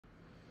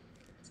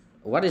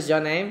What is your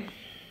name?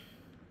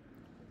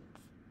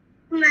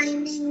 My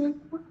name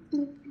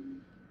is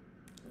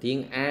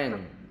Tiếng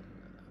An.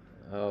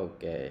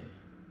 Okay.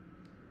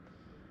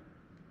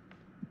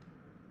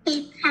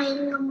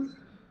 Thầy Long.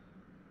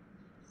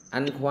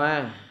 Anh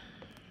Khoa.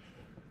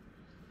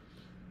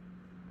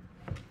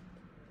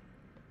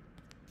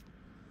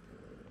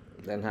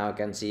 Then how I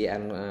can see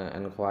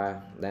anh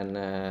Khoa. Then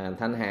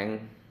Thanh Hằng.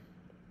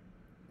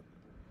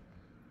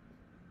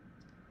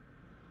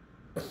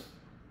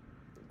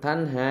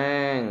 Thanh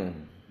Hằng.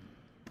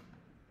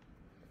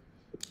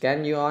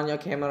 Can you on your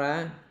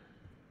camera?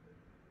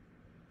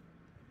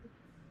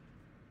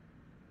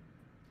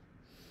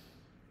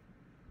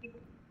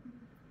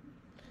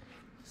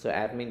 So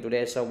admin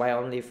today, so why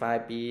only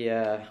 1,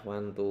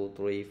 2,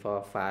 3,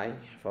 4, 5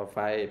 for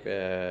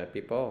 5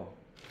 people?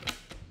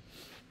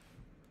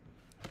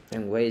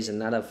 And where is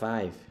another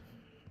 5?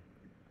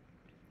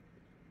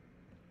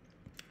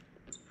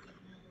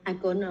 I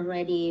gone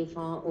already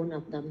for all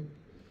of them.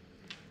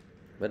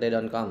 But they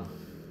don't come.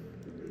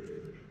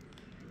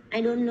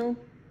 I don't know.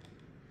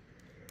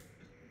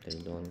 They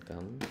don't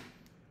come.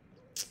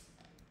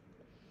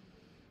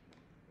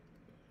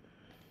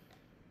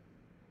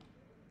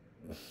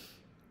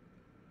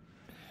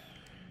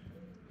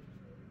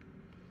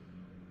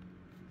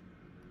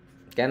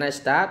 Can I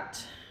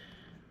start?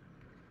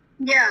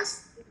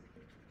 Yes.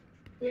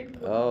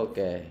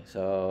 Okay,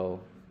 so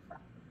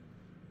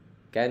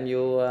can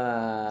you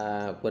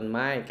Quỳnh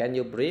Mai, can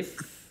you brief?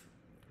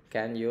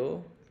 Can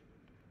you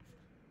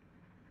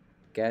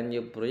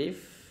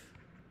brief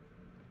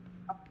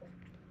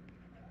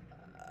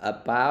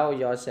about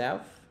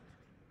yourself?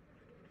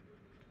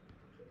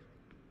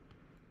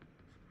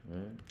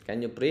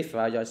 Can you brief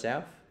about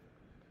yourself?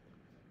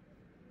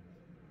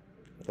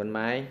 Quỳnh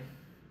Mai.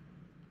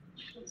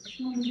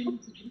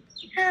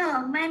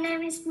 Hello, my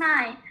name is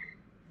Mai.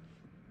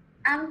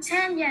 I'm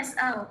 10 years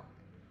old.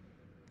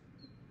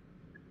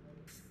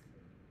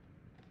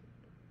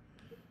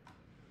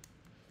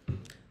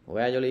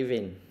 Where are you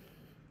living?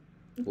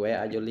 Where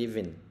are you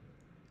living?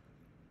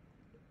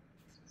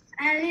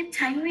 I live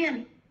Thái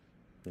Nguyên.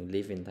 You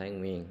live in Thái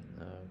Nguyên.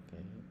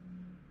 Okay.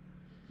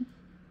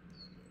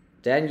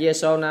 10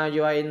 years old now.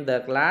 You are in the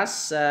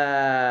class.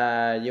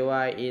 You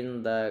are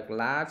in the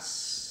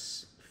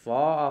class 4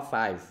 or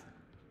 5?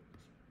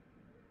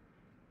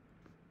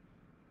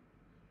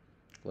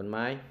 Quỳnh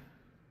Mai.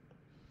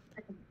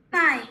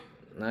 5.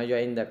 Now you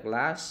are in the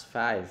class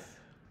 5.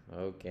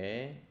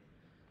 Okay.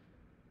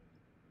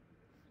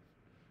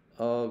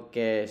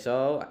 Okay.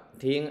 So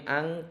Thiên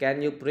Ân,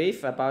 can you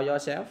brief about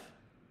yourself?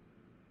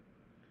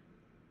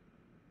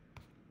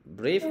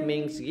 Brief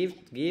means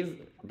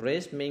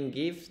brief means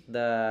give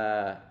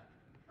the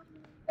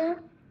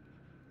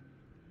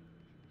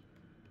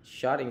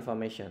short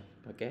information.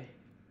 Okay.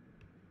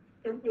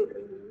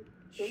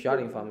 Short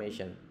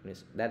information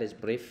means that is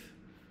brief.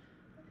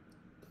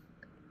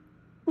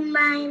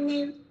 My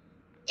name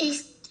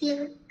is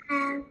Thiên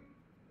An.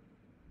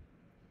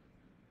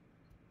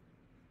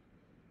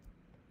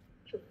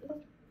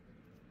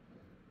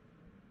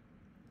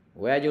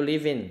 Where are you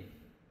living?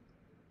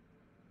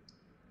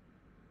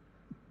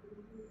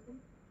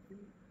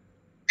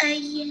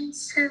 Yên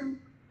Sơn.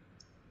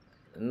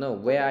 No,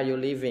 where are you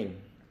living?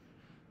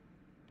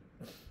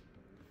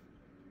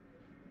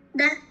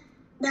 Đà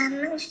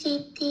Nẵng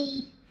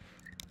City.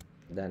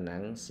 Da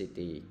Nang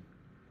City.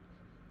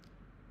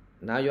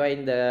 Now you are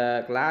in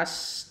the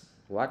class.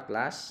 What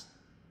class?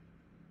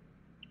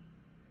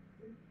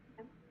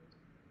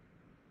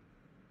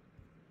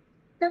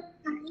 Lớp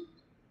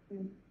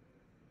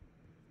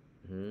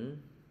 7.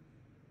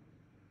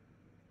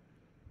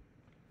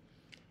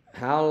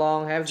 How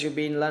long have you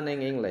been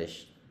learning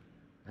English?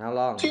 How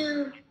long?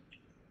 2.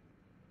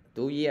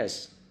 2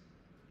 years.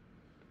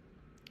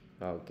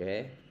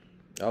 Okay.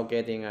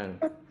 Okay, Thiên Ân.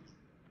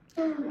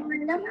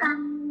 Lớp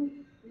 5.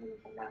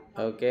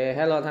 Okay.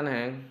 Hello, Thanh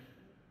Hằng.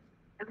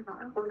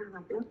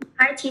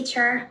 Hi,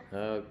 teacher.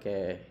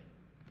 Okay.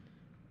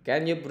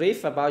 Can you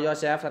brief about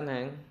yourself, Thanh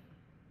Hằng?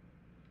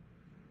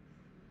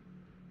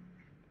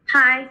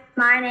 Hi,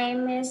 my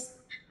name is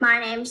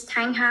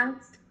Thanh Hằng.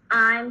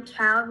 I'm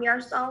 12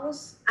 years old.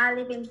 I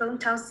live in Vũng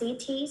Tàu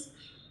City.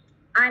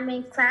 I'm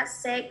in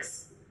class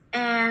 6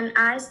 and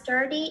I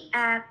study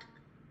at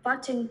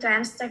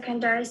Bottington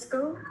Secondary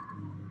School.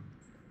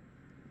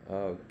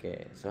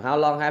 Okay. So how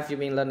long have you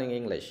been learning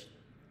English?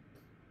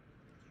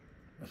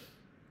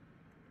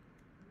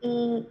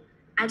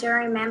 I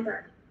don't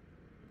remember.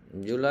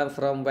 You learn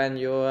from when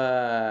you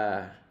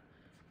are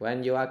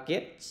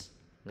kids,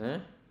 huh?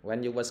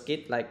 When you was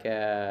kid, like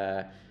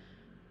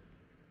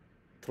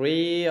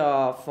 3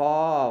 or 4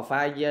 or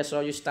 5 years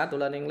old, you start to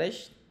learn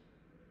English.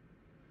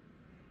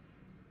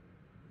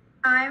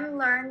 I'm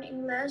learning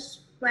English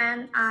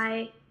when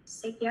I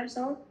 6 years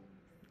old.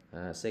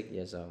 6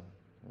 years old.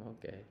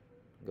 Okay,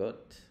 good.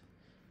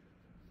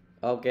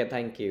 Okay,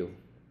 thank you.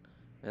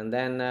 And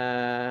then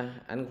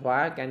Anh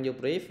Khoa, can you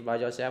brief about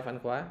yourself, Anh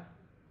Khoa?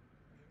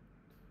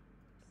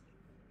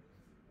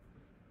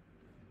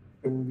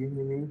 Can you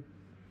hear me?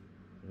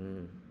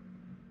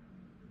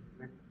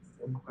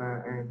 I'm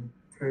Khoa. I'm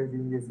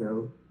 13 years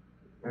old.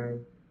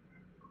 I'm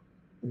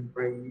in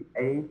grade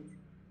 8.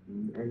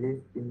 I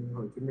live in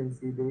Ho Chi Minh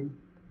City.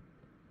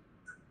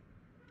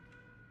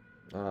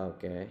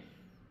 Okay.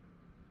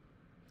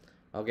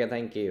 Okay,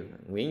 thank you.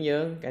 Nguyễn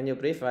Dương, can you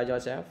brief about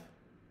yourself?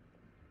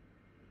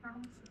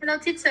 Hello,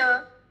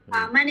 teacher.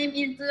 My name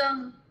is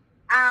Dương.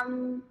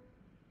 I'm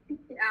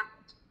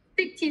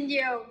 16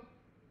 years old.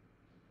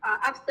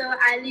 After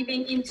I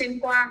living in Tuyên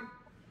Quang.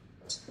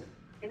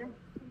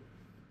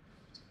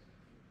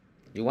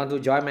 You want to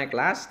join my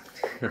class?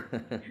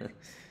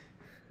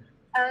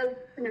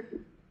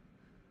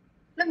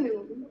 Lớp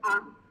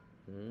 11.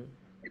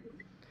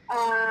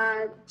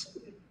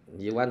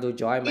 You want to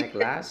join my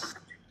class?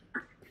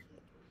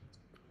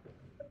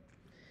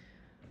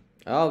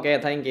 Okay,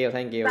 thank you,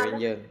 Nguyễn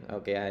Dương.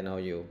 Okay, I know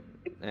you.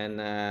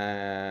 And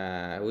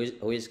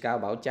who is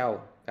Cao Bảo Châu?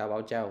 Cao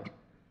Bảo Châu.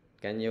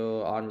 Can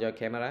you on your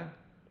camera?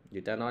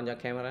 You turn on your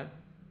camera.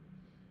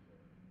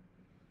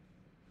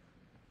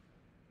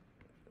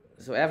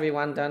 So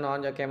everyone turn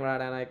on your camera,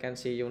 then I can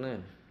see you now.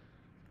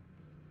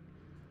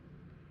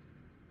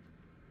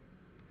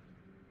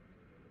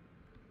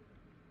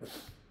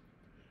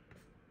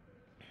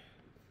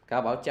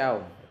 Cao Bảo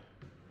Châu.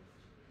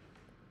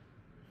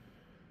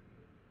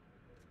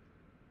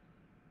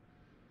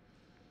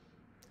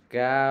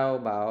 Cao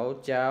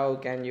Bảo Châu,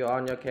 can you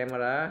on your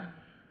camera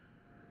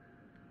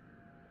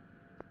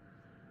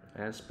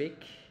and speak?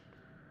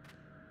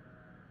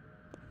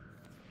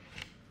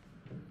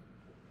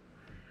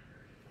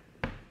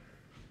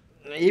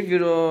 If you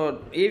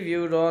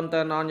don't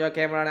turn on your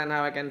camera, then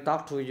how I can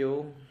talk to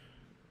you?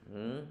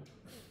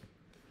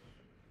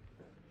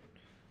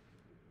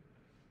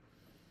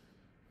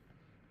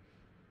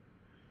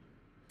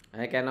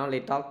 I can only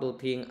talk to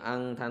Thiên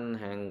Ân, Thanh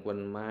Hằng,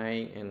 Quỳnh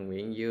Mai, and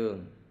Nguyễn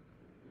Dương.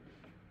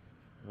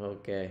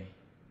 Okay.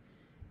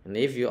 And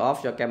if you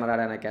off your camera,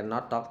 then I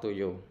cannot talk to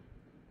you.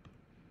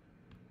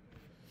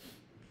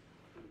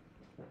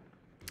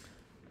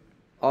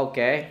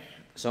 Okay.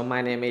 So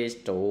my name is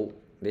Trụ.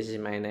 This is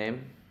my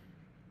name.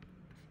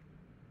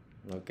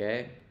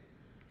 Okay.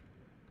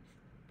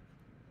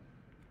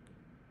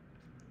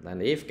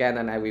 And if can,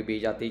 then I will be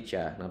your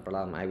teacher. No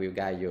problem. I will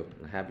guide you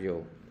and help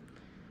you.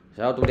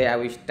 So today I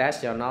will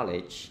test your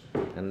knowledge,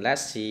 and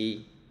let's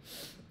see.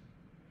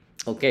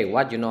 Okay,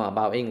 what you know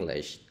about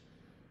English.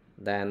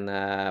 Then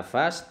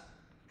first,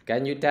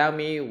 can you tell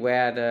me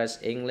where does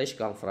English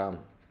come from?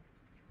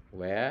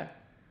 Where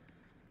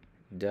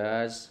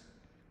does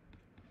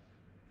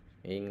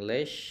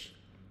English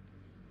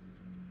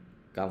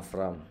come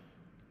from?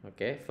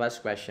 Okay,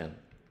 first question.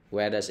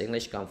 Where does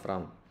English come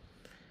from?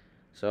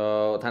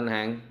 So Thanh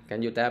Hằng,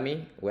 can you tell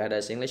me where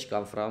does English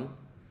come from?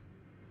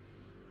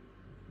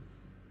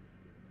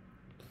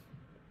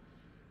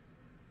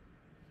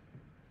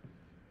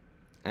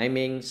 I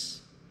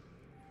means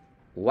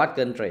what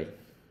country?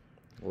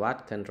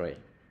 What country?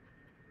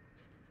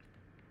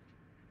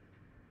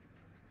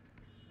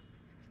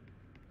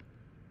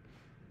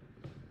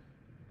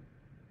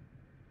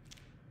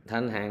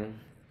 Thanh Hằng,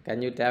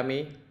 can you tell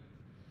me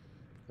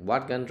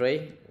what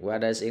country? Where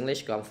does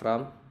English come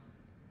from?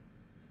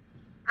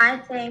 I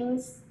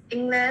think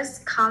English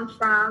comes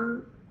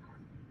from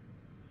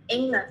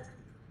England.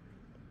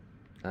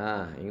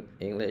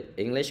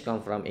 English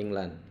come from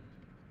England.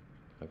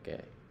 Okay.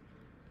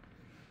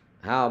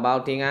 How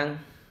about Thiên Ân?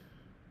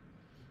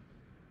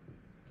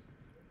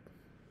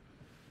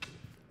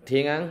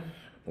 Thiên Ân,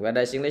 where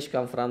does English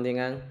come from, Thiên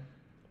Ân?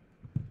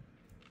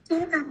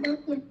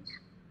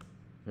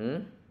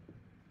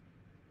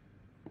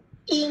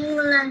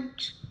 England.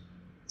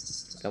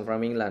 Come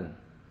from England.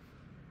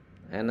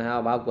 And how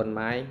about Quỳnh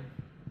Mai?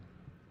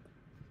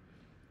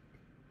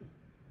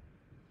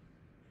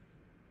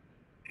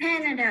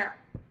 Canada,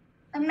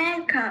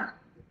 America,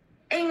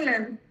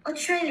 England,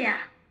 Australia.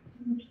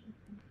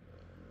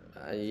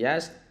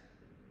 Yes,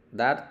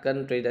 that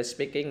country that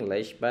speak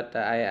English, but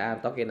I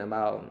am talking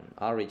about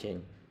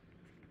origin.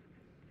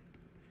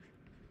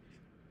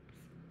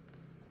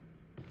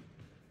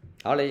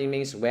 Origin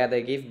means where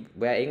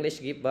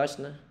English give birth.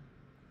 No?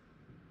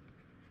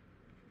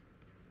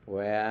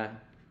 Where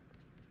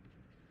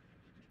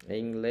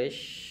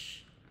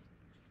English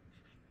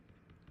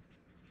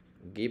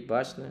give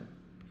birth. No?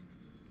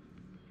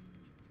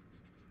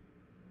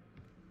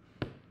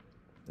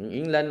 In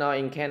England or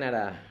in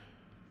Canada?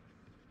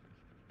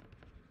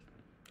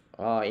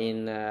 Or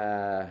in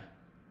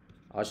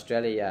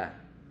Australia?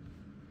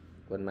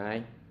 Quỳnh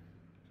Mai?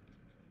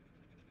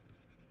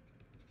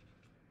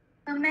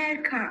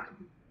 America.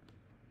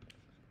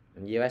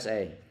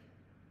 USA.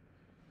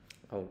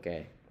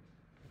 Okay.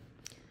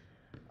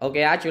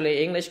 Okay,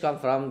 actually English come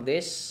from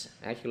this.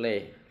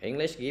 Actually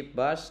English give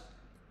birth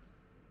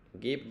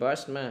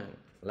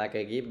like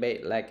a give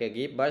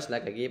birth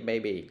like a give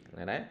baby,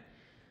 right?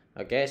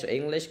 Okay, so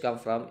English come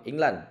from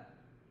England.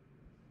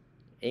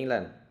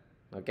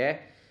 Okay,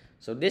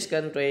 so this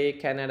country,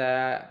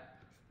 Canada,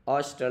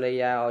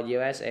 Australia or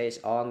USA, is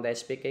on they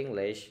speak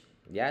English.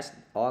 Yes,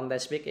 on they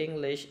speak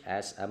English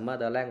as a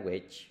mother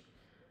language,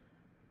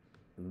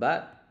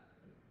 but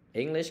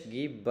English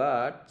give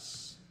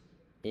birth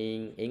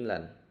in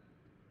England.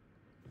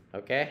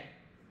 Okay.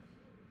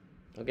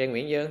 Okay,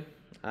 Nguyễn Dương.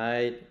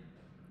 I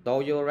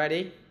told you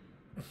already.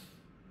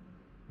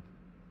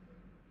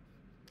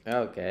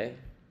 Okay.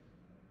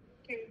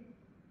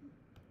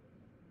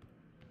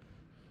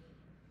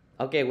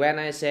 Okay, when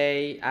I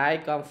say I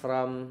come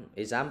from,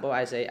 example,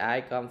 I say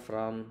I come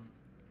from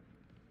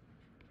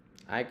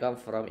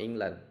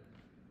England.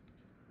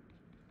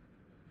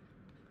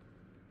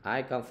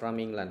 I come from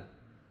England.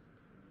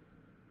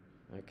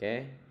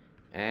 Okay.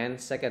 And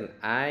second,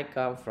 I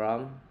come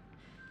from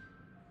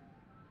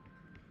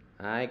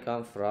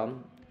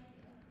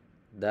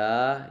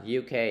the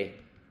UK.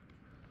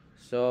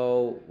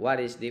 So what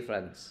is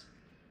difference?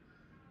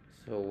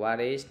 So what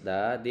is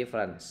the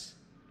difference?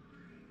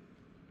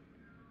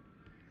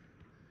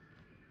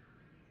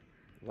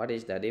 What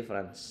is the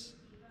difference?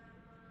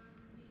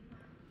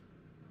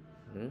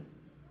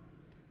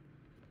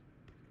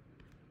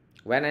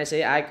 When I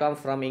say I come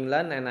from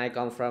England and I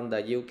come from the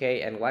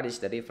UK, and what is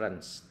the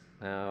difference?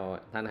 Now,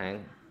 Thanh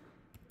Hằng.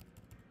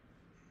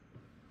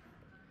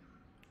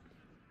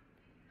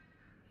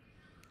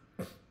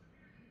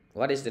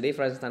 What is the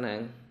difference, Thanh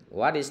Hằng?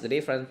 What is the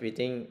difference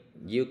between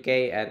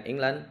UK and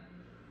England?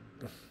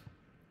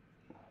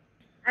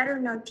 I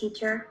don't know,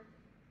 teacher.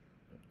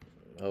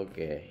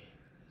 Okay.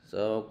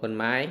 So, Quỳnh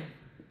Mai.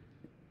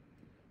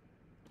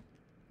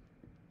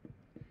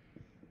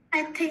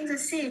 I think the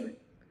same.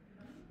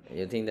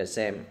 You think the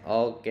same.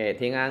 Okay,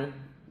 Thiên Anh.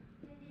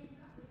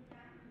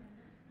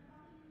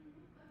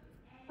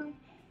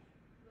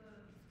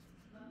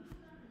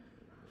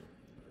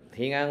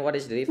 Thiên Anh, what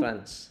is the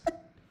difference?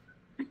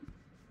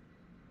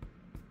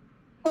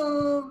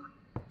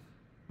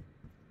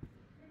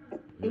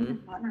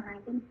 Rõ là hai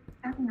cái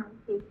khác nhau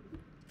thì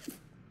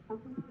không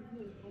có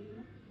gì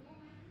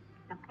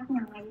là khác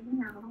nhau ngay với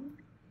nhau không?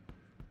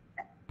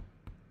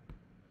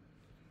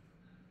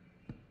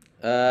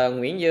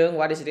 Nguyễn Dương,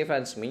 what is the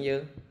difference, Nguyễn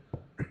Dương?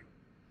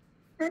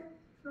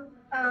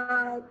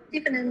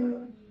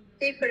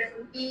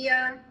 Different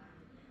year.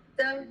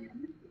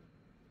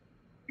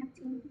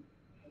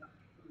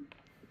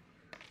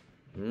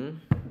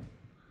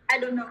 I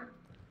don't know.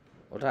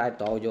 What I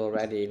told you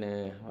already,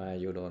 why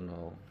you don't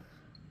know?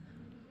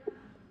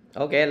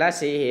 Okay, let's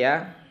see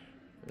here.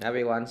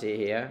 Everyone see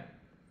here.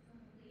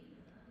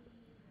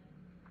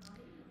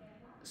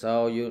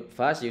 So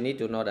first you need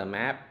to know the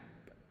map.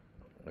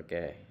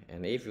 Okay,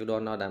 and if you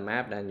don't know the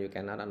map, then you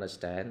cannot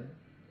understand.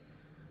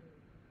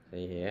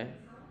 See here.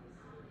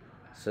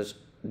 So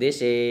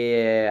this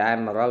is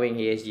I'm drawing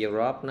here is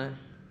Europe,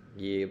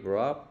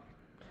 Europe.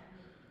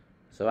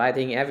 So I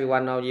think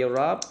everyone know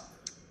Europe.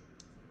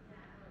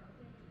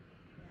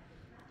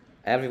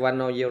 Everyone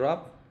know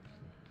Europe.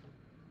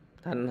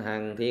 Thanh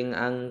Hằng, Thiên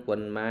Ân,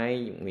 Quỳnh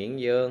Mai, Nguyễn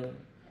Dương,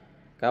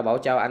 Cao Bảo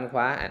Châu, Anh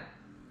Khoa.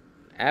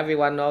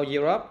 Everyone know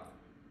Europe?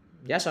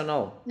 Yes or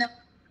no? No.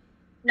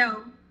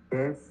 No.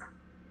 Yes.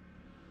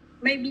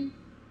 Maybe.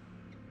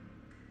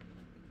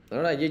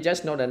 No, you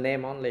just know the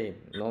name only.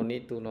 No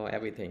need to know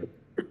everything.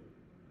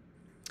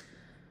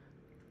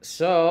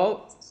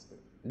 So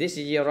this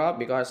is Europe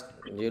because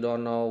you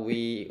don't know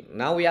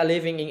now we are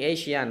living in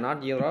Asia,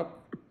 not Europe.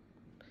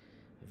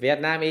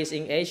 Vietnam is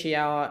in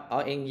Asia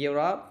or in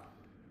Europe?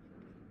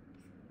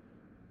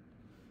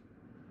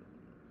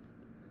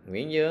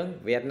 Nguyễn Dương,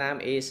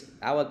 Vietnam is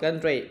our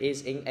country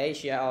is in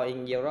Asia or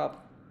in Europe?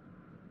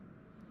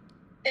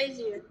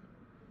 Asia.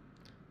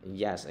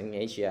 Yes, in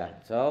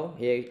Asia. So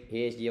here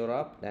is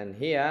Europe. Then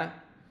here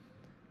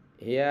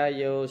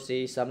you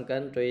see some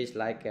countries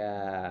like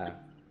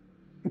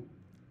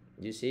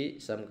you see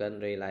some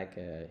country like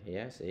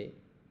here. See,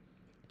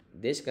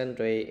 this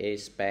country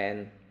is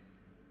Spain,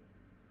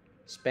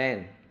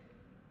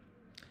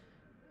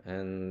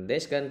 and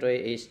this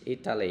country is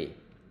Italy.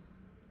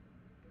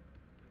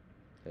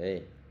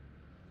 Okay.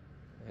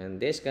 And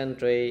this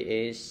country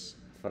is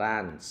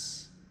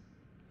France.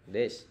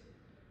 This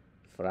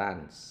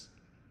France.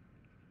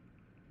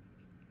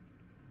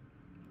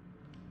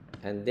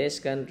 And this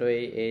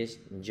country is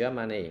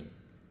Germany.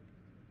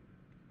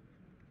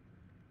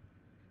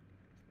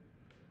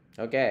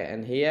 Okay,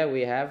 and here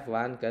we have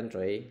one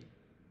country.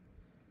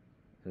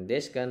 And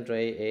this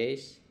country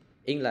is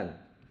England.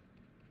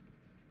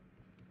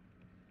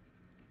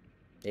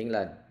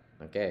 England.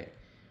 Okay.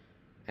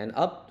 And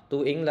up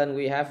to England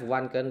we have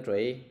one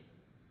country.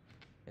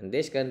 And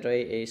this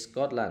country is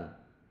Scotland.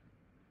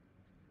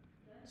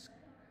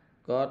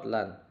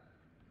 Scotland.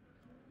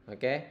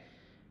 Okay.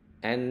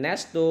 And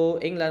next to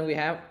England we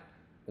have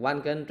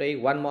one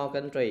more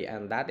country,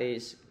 and that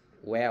is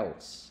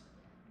Wales.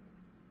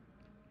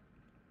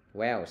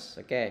 Wales.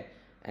 Okay.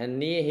 And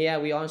near here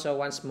we also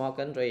one small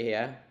country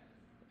here.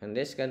 And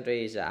this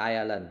country is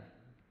Ireland.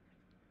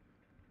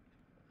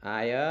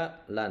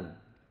 Ireland.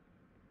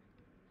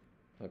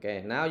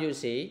 Okay, now you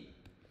see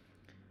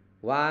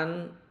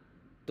 1,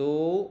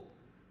 2,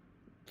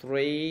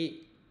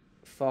 3,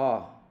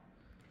 4.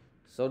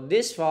 So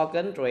these four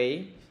countries,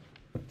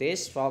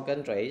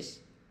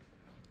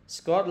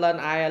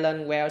 Scotland,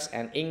 Ireland, Wales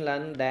and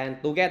England,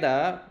 then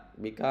together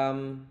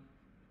become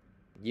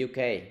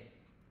UK.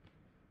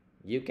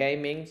 UK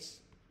means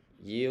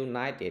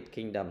United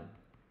Kingdom.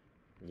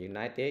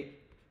 United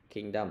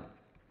Kingdom.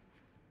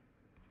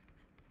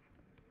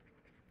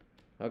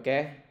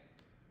 Okay.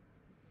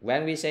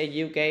 When we say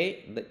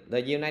UK,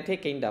 the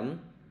United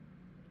Kingdom,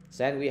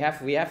 then we have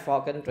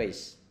 4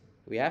 countries.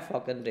 We have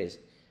 4 countries.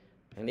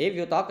 And if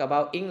you talk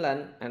about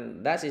England,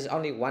 and that is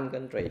only one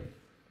country.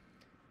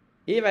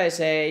 If I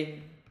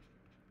say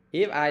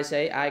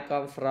I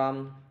come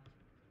from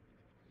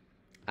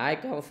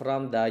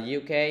the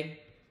UK,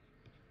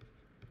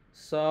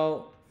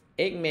 so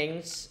it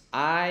means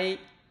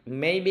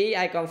maybe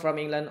I come from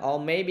England, or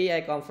maybe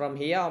I come from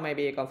here, or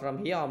maybe I come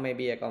from here, or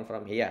maybe I come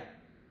from here.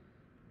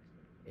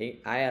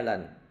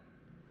 Ireland,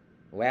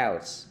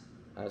 Wales,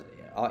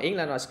 or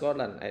England or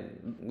Scotland.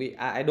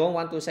 I don't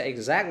want to say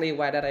exactly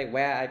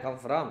where I come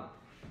from.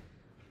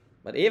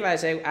 But if I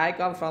say I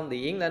come from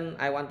the England,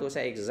 I want to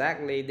say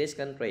exactly this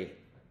country.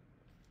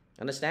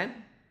 Understand?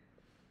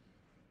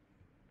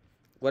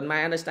 Quân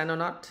Mai understand or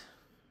not?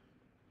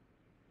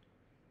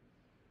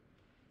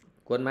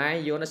 Quân Mai,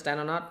 you understand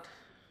or not?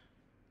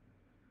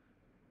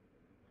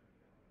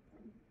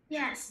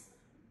 Yes.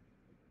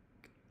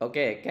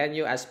 Okay, can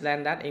you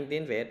explain that in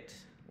tiếng Việt?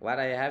 What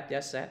I have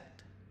just said?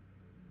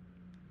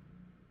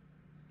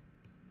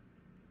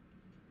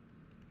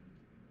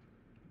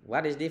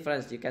 What is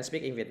difference? You can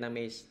speak in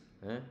Vietnamese.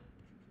 Huh?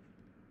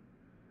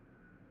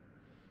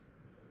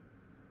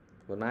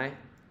 Quân Mai?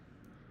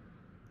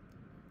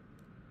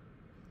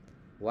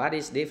 What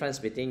is difference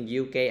between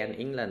UK and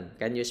England?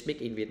 Can you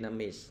speak in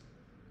Vietnamese?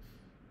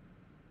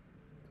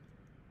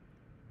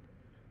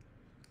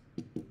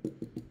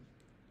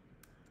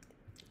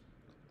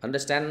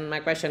 Understand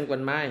my question,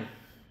 Quân Mai?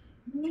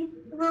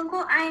 Vương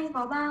quốc Anh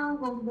có bao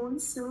gồm 4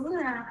 xứ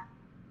là?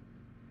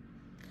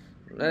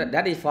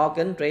 That is 4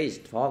 countries.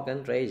 4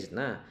 countries.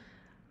 Nah.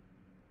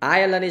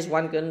 Ireland is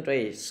one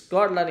country.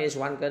 Scotland is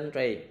one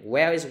country.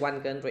 Wales is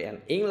one country.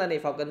 And England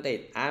is 4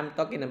 countries. I'm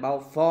talking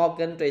about 4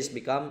 countries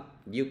become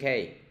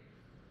UK.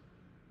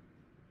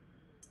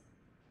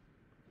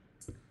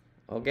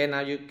 Okay, now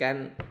you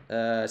can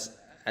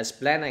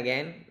explain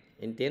again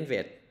in tiếng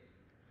Việt.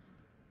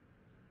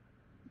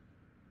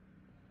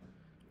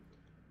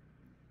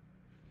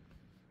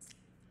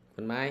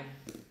 Quân Mai?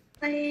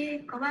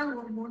 Tây có bao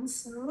gồm 4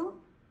 xứ.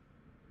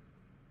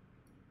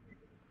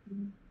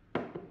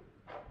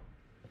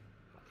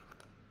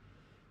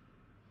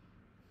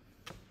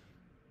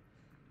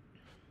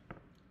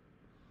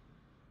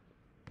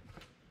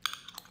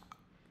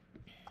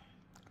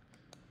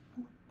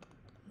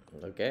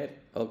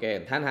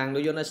 Okay. Thanh Hằng, do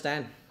you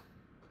understand?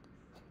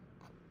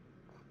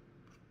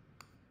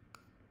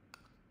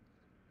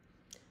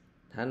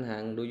 Thanh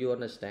Hằng, do you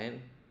understand?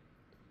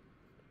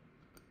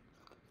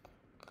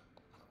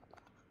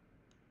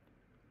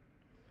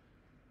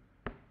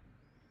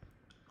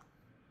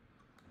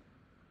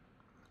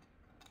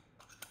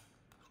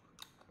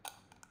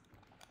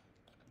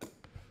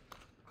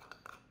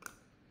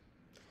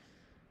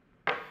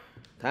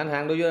 Thanh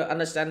Hằng, do you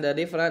understand the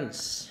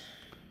difference?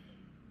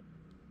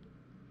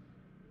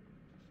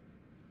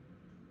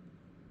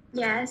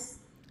 Yes.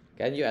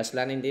 Can you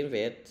explain in tiếng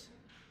Việt?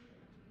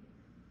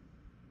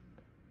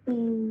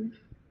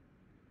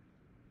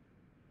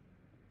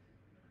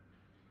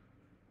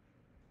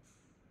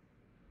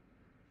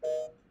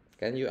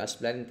 Can you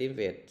explain in tiếng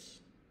Việt?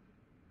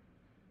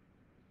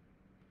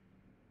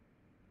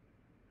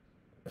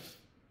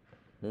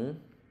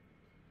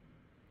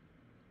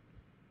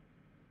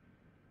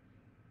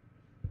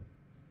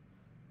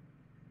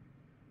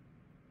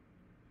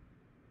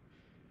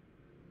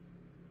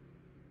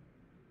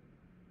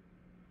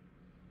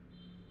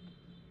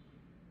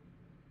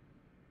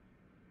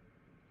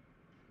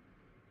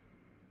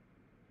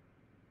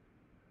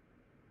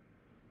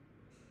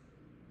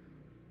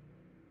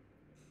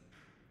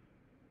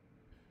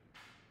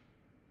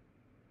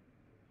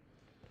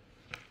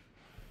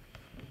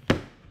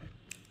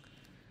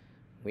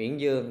 Nguyễn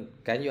Dương,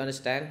 can you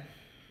understand?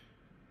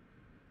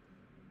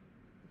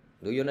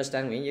 Do you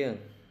understand, Nguyễn Dương?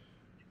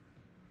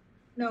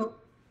 No.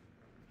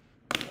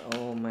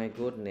 Oh my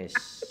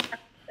goodness.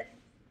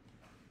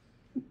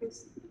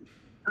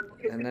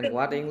 And then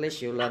what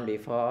English you learned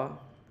before?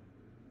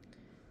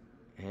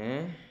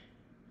 Huh?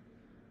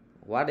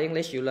 What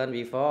English you learned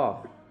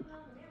before?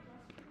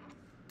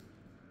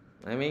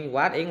 I mean,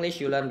 what English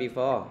you learned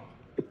before?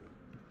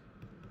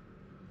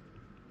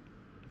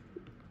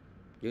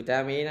 You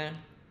tell me now.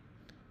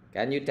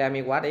 Can you tell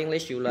me what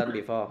English you learned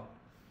before?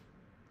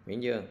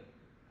 Nguyễn Dương.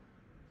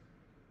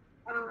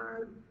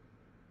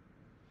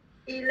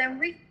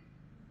 Language.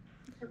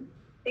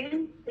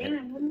 Tiếng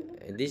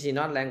Anh. This is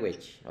not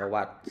language or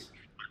what?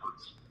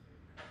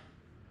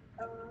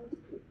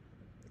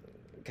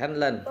 Khánh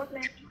Linh.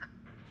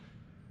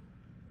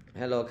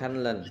 Hello Khánh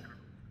Linh.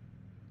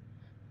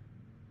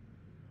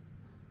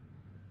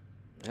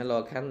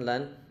 Hello Khánh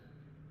Linh.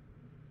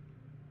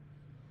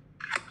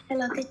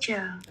 Hello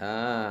teacher.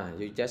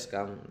 You just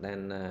come.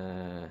 Then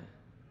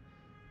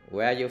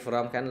where are you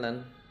from, Khánh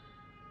Linh?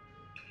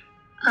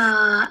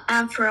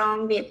 I'm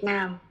from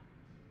Vietnam.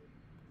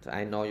 So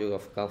I know you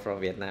have come from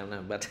Vietnam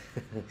now, but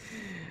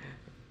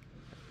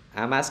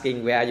I'm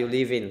asking where you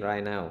live in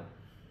right now.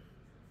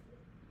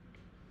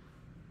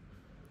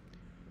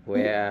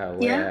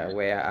 Yeah.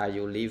 Where are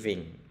you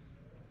living?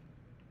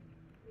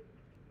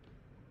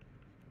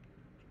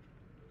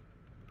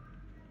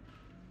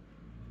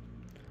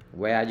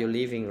 Where are you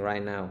living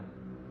right now?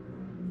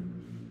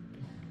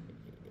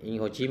 In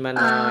Ho Chi Minh or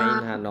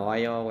in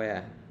Hanoi or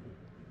where?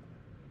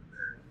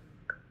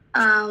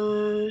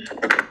 Um,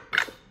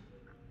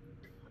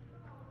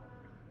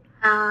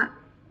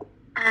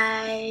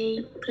 I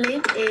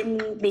live in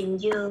Bình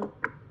Dương.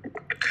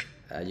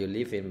 You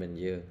live in Bình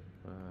Dương.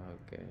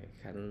 Okay,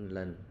 Khánh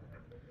Linh.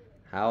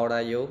 How old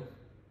are you?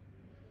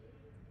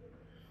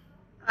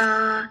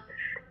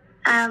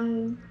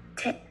 I'm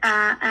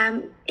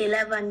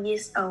 11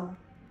 years old.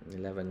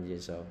 11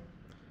 years old.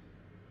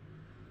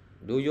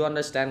 Do you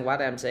understand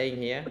what I'm saying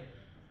here?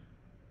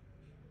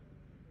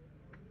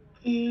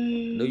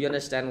 Do you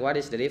understand what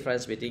is the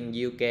difference between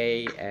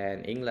UK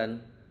and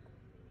England?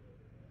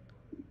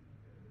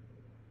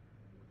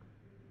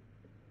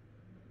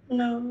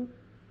 No.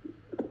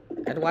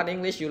 And what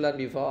English you learned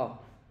before?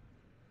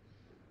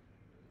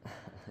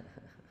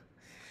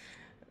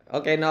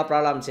 Okay, no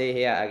problem. See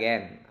here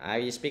again. I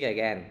will speak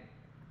again.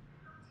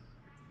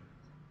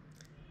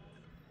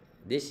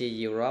 This is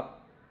Europe.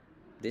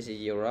 This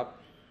is Europe.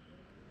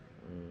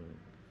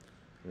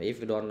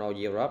 If you don't know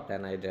Europe,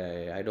 then I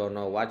don't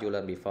know what you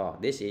learned before.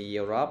 This is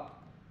Europe.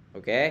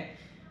 Okay.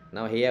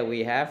 Now here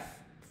we have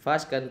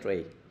first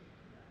country.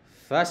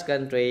 First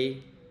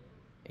country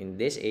in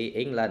this is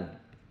England.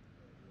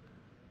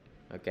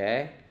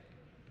 Okay.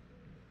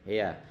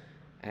 Here.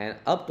 And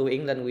up to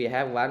England we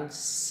have one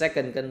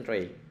second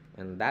country,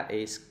 and that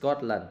is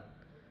Scotland.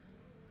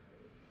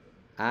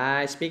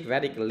 I speak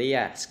very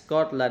clear.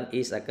 Scotland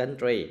is a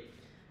country,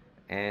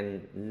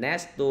 and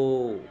next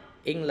to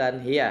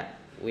England here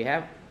we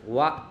have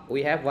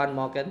one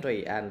more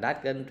country, and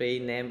that country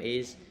name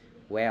is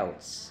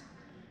Wales.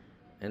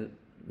 And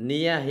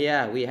near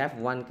here we have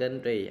one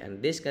country,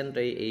 and this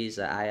country is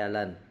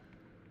Ireland.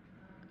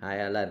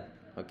 Ireland.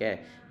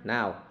 Okay.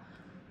 Now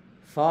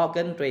 4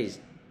 countries.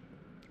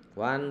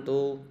 1,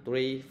 2,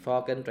 3,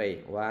 4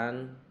 countries.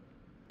 1,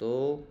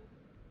 2,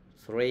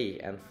 3,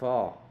 and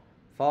 4.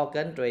 4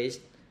 countries.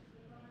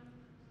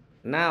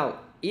 Now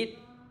it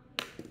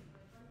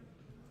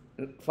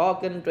 4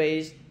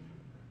 countries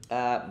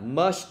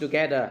merge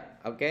together,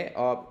 okay,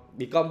 or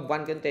become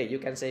one country. You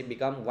can say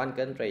become one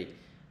country,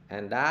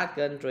 and that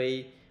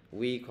country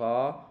we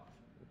call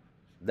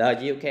the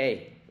UK.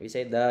 We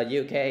say the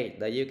UK.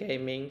 The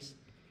UK means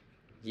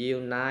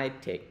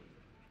United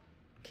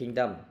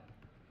Kingdom.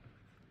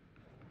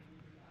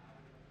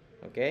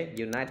 Okay,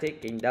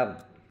 United Kingdom.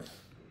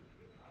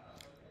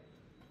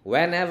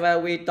 Whenever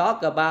we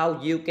talk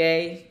about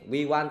UK,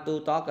 we want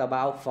to talk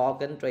about 4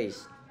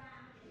 countries.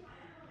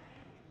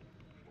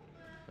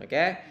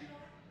 Okay,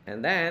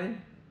 and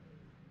then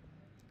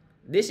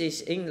this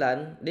is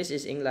England. This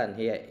is England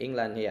here.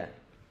 England here.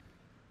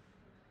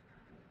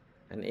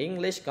 And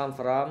English come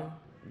from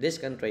this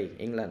country,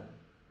 England.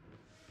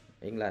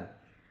 England.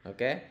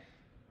 Okay.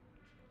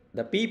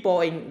 The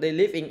people they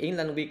live in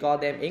England, we call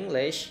them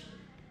English.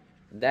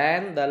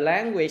 Then the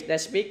language they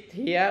speak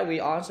here, we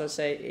also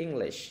say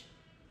English.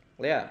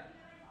 Clear?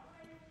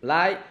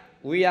 Like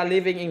we are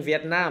living in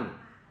Vietnam.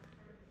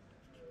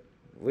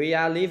 We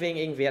are living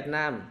in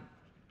Vietnam.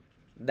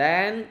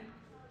 Then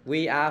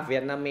we are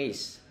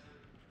Vietnamese.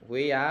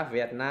 We are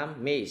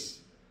Vietnamese.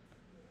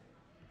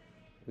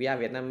 We are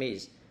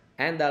Vietnamese.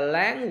 And the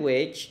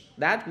language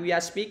that we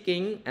are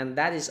speaking, and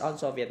that is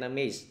also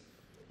Vietnamese.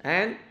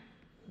 And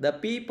the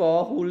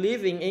people who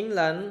live in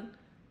England,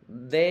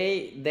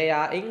 they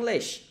are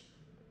English.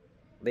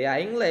 They are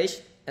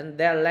English, and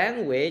their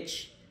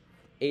language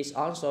is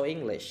also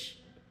English.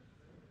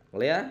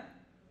 Clear?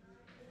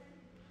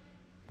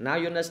 Now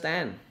you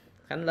understand.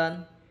 Khánh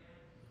Linh.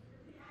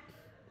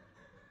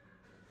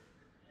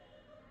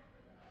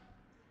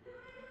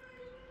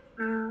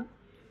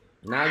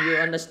 Now you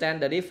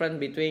understand the difference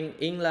between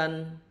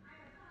England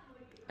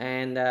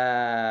and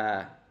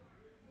the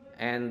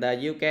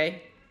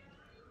UK.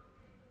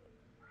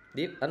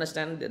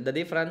 Understand the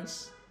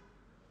difference?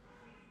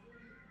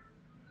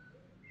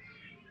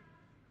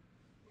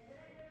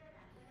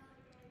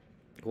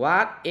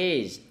 What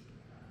is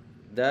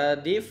the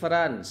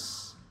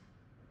difference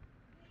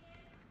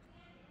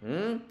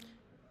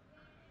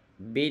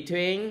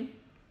between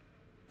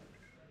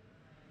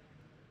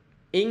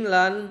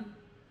England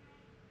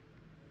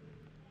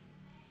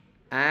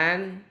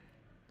and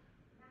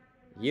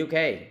UK?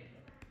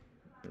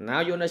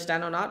 Now you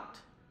understand or not?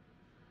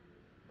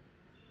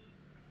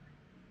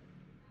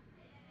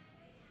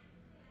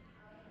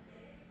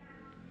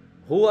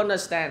 Who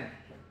understand?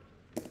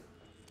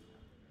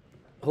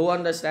 Who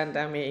understand?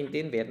 Tell me in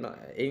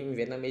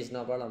Vietnamese,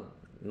 no problem.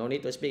 No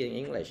need to speak in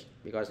English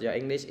because your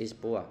English is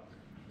poor.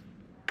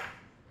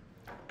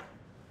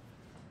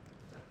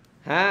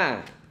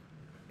 Ha,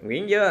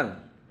 Nguyễn Dương.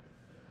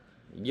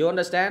 You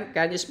understand?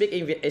 Can you speak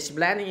in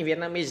explaining in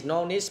Vietnamese?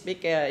 No need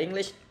speak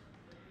English.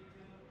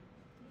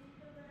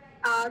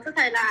 Thưa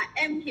thầy là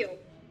em hiểu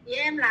ý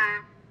em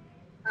là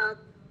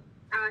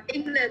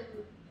England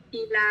thì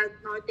là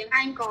nói tiếng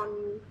Anh,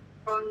 còn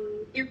còn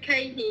UK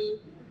thì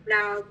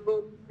là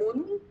gồm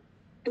bốn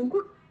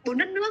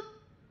đất nước.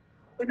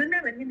 Bốn đất nước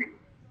là như nào?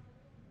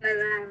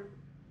 Là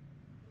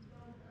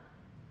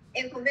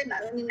em không biết nói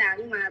là như nào,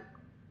 nhưng mà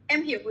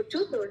em hiểu một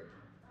chút rồi.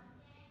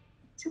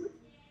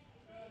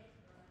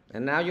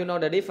 And now you know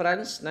the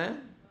difference, nah?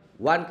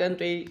 One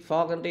country,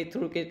 four country,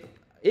 two country.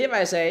 If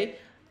I say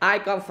I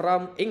come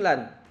from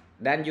England,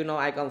 then you know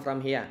I come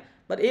from here.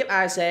 But if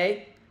I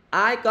say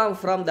I come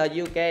from the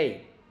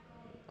UK,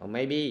 or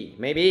maybe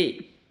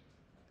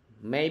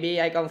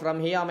I come from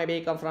here, or maybe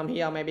I come from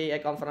here, or maybe I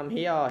come from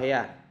here or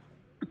here.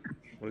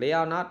 Clear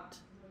or not?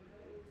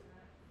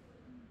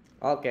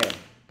 Okay.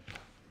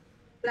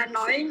 Là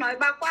nói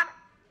bao quát.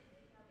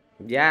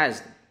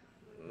 Yes,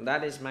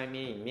 that is my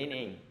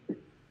meaning.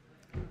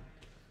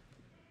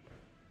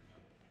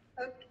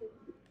 Okay.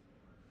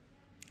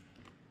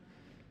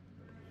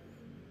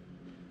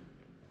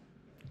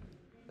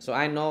 So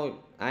I know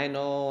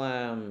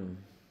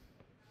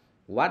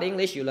what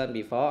English you learned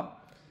before.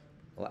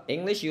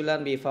 English you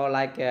learned before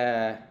like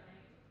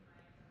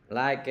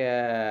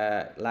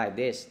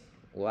this.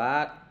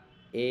 What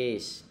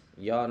is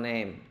your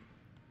name?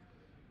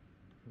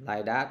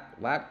 Like that.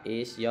 What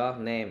is your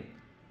name?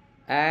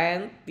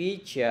 And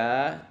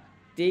teacher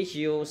teach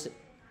you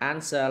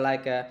answer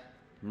like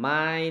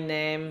my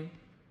name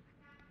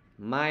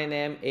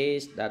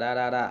is da da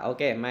da da.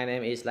 Okay, my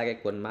name is like a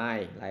Quần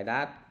Mai, like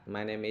that.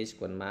 My name is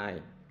Quần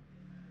Mai.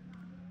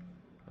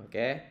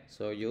 Okay,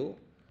 so you.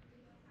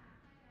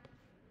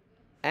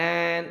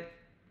 And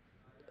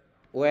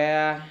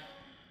where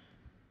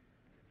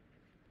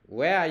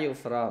are you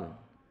from?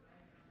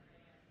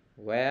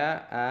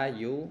 Where are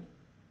you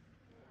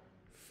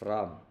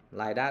from?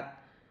 Like that.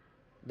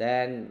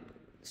 Then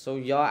so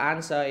your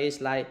answer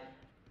is like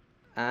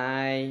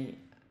I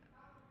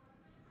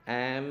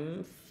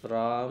am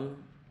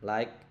from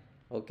like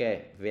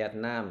okay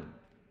Vietnam.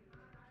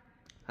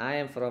 I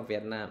am from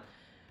Vietnam.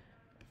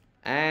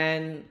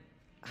 And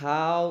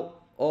how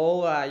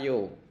old are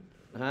you?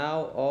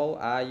 How old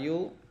are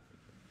you?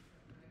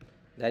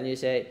 Then you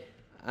say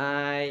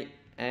I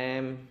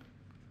am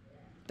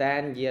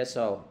 10 years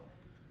old.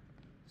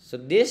 So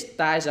this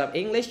types of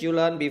English you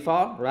learned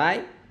before,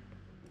 right?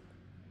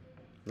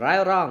 Right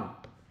or wrong?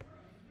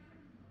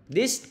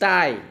 This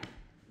style,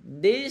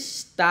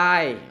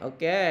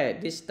 okay,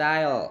 this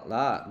style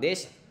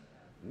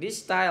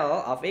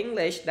of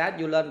English that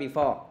you learned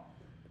before.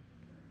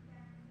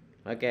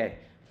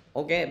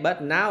 Okay,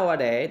 but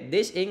nowadays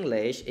this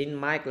English in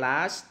my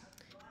class,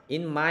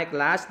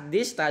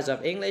 this types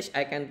of English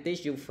I can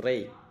teach you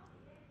free.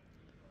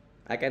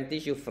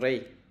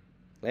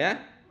 Yeah,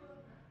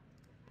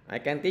 I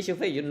can teach you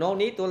free. You no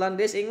need to learn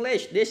this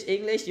English. This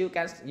English you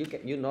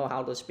know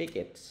how to speak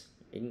it.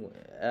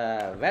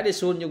 Very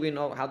soon you will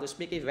know how to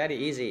speak it very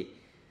easy.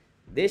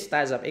 This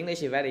types of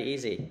English is very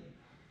easy.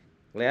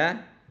 Yeah.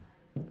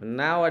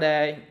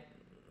 Nowadays,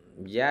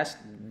 yes,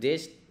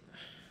 this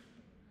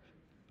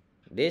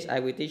I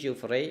will teach you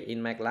free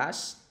in my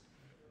class.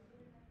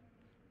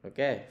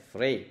 Okay,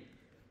 free.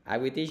 I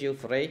will teach you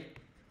free.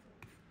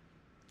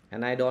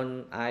 And I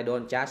don't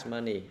charge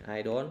money.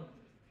 I don't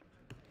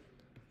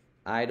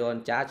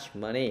charge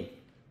money.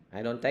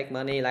 I don't take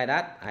money like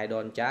that. I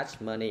don't charge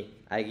money.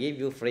 I give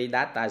you free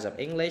that types of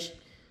English.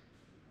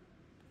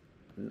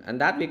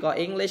 And that we call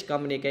English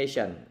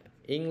communication.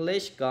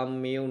 English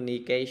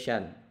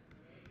communication.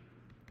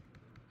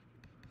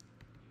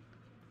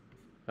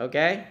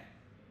 Okay?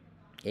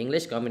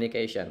 English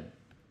communication.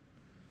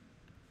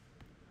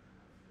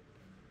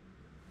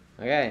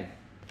 Okay.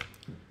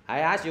 I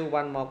ask you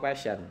one more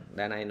question,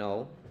 then I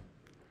know.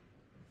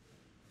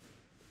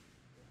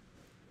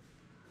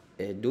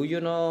 Do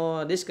you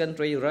know this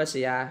country,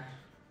 Russia?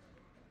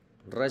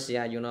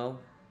 Russia, you know?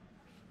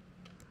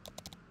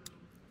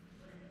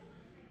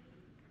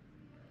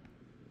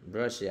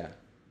 Russia.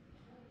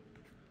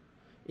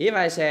 If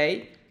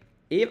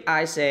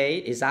I say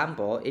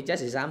example, it's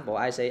just example.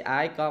 I say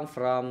I come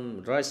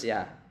from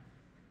Russia.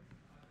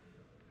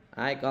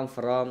 I come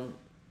from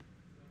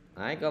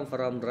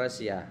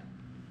Russia.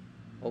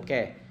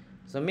 Okay.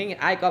 So meaning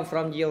I come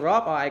from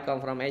Europe or I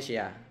come from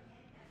Asia?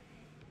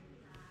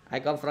 I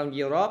come from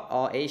Europe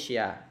or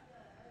Asia?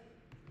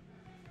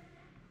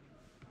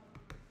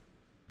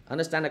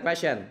 Understand the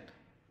question?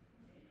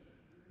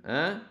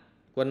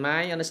 Quần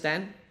Mai,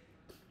 understand?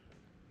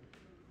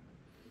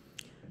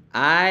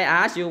 I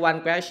ask you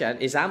one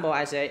question. Example,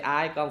 I say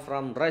I come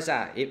from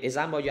Russia. If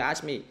example you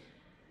ask me,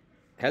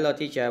 hello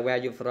teacher, where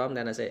are you from?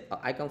 Then I say, oh,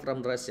 I come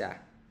from Russia.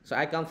 So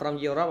I come from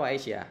Europe or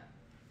Asia?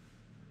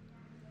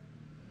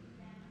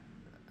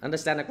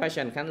 Understand the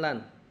question, Khánh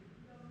Linh?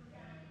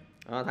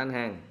 Thanh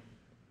Hằng,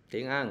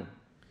 Thiện Ân,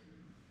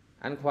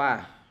 Anh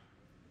Khoa.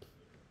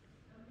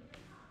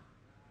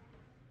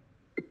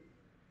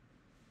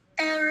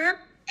 Europe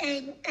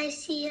and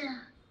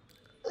Asia.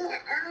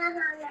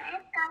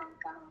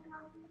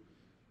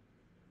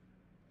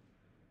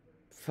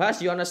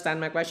 First, you understand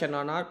my question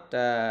or not,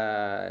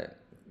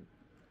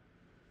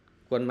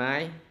 Quân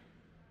Mai?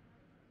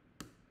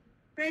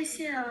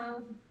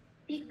 Russia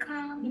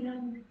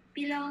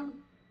belong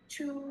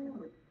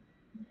to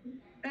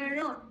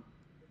Europe.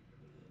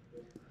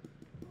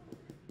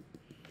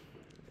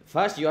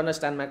 First, you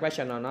understand my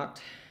question or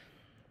not?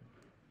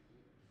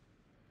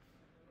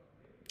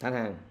 Thanh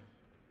Hằng.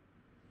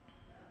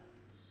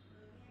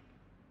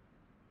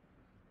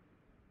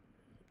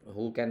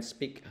 Who can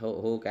speak?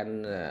 Who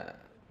can?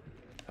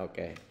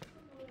 Okay.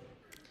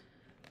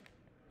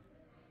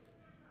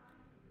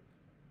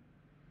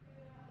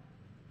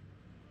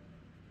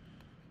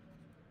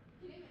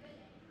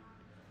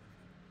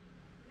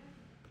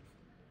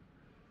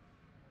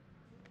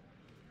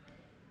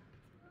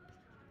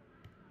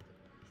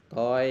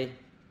 Tôi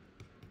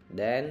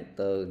đến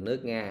từ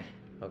nước Nga.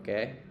 Ok.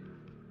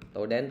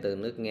 Tôi đến từ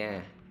nước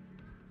Nga.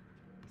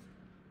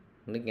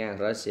 Nước Nga,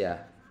 Russia.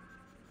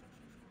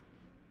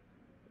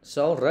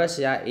 So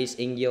Russia is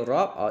in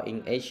Europe or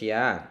in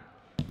Asia?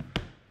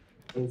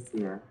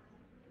 Asia.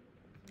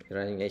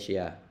 In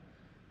Asia.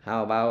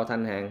 How about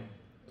Thanh Hằng?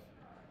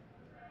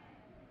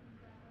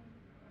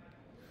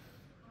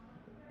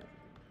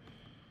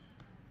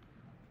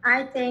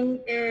 I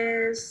think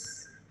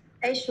is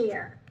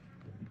Asia.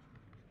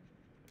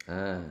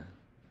 Ah.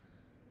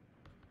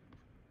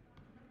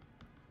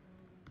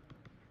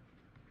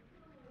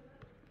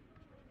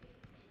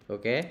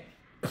 Okay.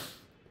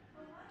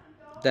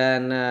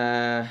 Then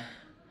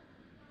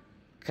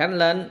Khánh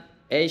Linh,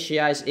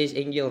 Asia is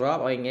in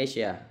Europe or in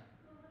Asia?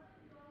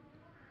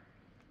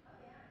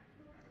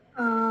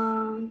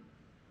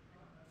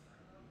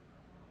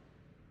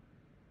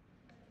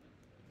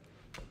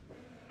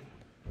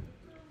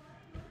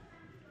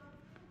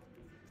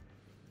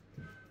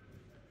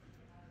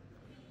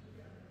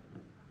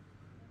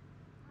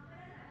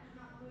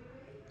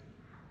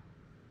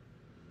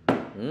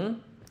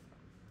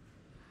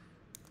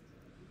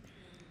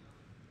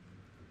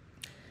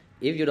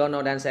 If you don't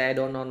know, then say I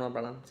don't know. No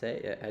problem.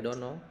 Say I don't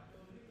know.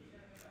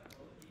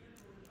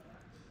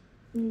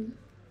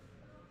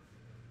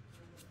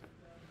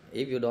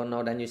 If you don't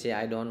know, then you say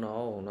I don't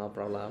know. No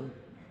problem.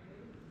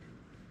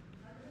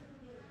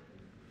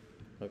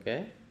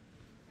 Okay.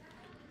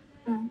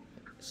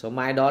 So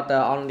my daughter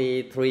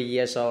only 3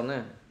 years old.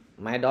 Nah.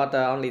 My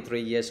daughter only 3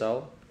 years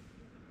old.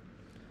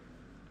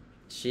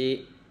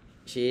 She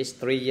is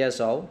 3 years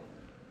old.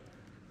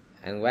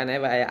 And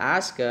whenever I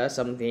ask her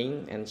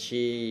something and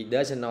she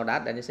doesn't know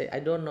that, then you say, I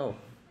don't know.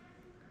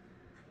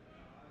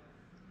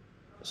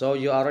 So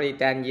you already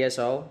 10 years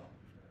old.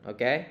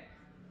 Okay?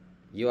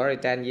 You already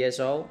 10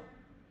 years old.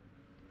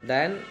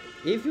 Then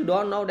if you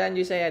don't know, then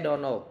you say, I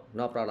don't know.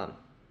 No problem.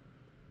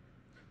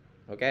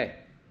 Okay?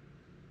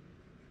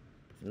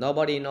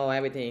 Nobody know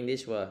everything in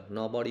this world.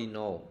 Nobody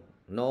know.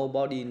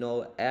 Nobody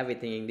know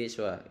everything in this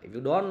world. If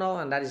you don't know,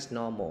 and that is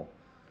normal.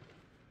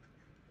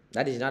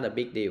 That is not a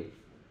big deal.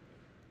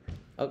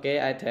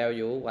 Okay, I tell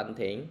you one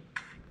thing.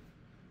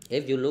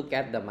 If you look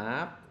at the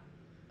map,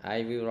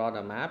 I will draw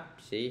the map.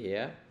 See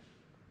here.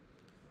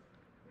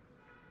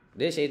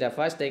 This is the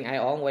first thing I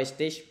always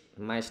teach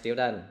my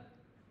student.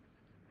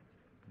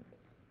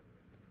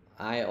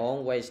 I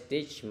always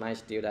teach my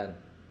student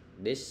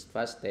this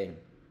first thing.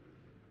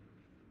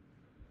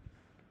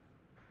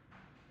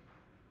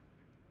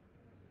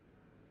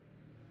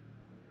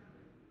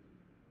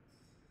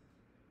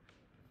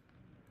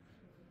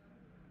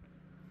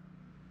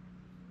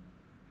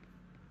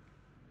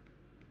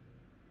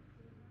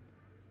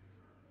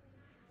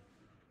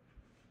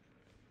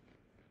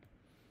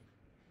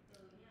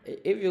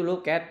 If you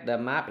look at the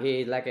map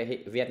here, like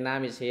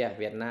Vietnam is here,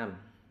 Vietnam,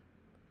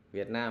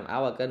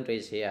 our country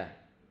is here,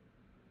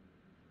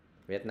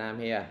 Vietnam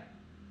here.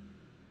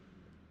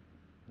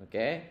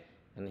 Okay,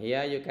 and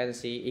here you can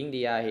see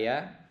India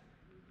here.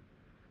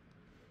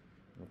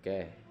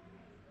 Okay,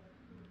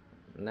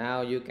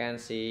 now you can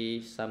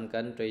see some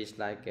countries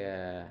like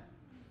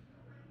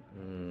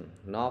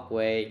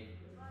Norway,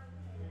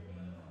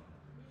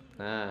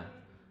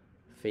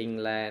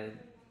 Finland,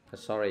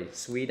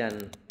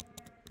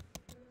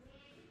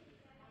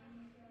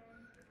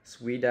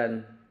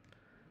 Sweden,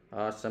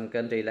 or some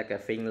country like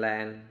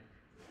Finland,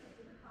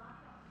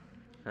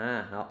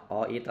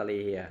 or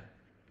Italy here,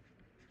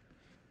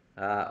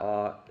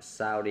 or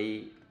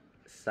Saudi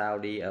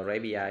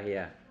Arabia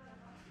here.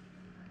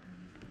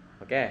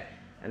 Okay,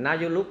 and now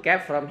you look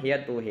at from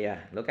here to here.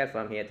 Look at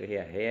from here to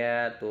here,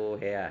 here to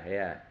here,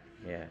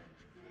 here.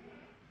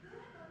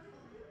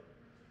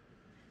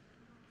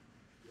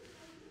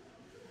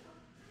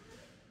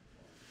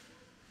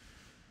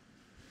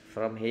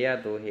 From here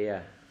to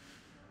here.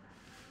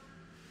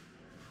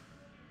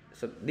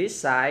 So this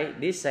side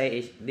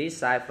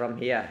from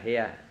here,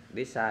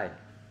 this side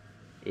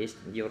is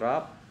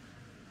Europe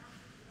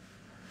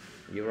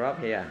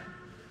here,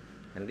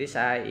 and this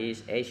side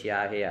is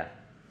Asia here,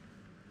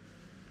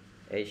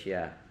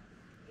 Asia.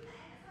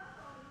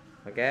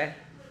 Okay.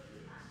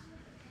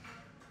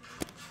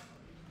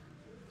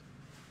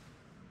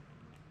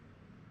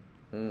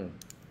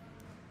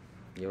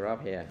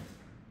 Europe here.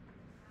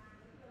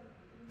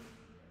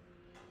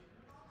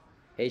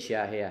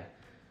 Asia here.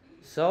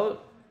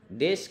 So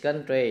this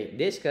country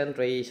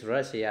is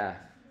Russia,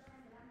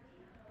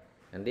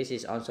 and this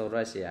is also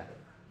Russia.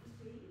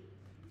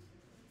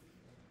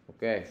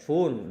 Okay,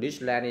 full.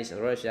 This land is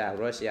Russia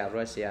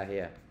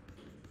here.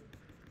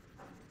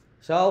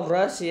 So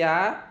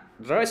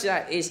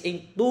Russia is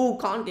in two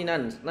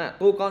continents.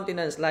 Two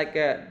continents like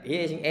here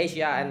is in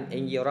Asia and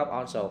in Europe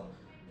also.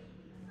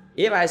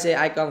 If I say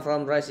I come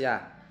from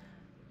Russia,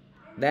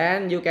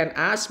 then you can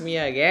ask me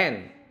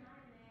again.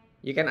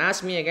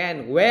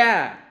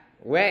 Where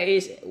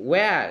is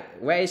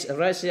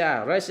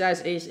Russia? Russia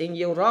is in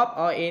Europe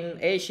or in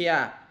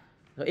Asia?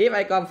 So if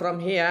I come from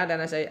here, then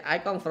I say I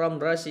come from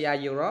Russia,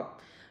 Europe.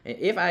 And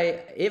if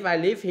I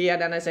live here,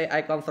 then I say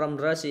I come from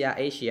Russia,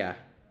 Asia.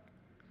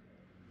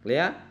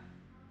 Clear?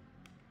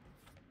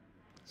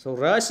 So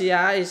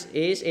Russia is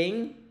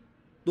in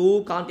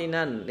two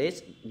continents.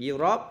 It's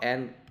Europe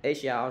and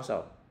Asia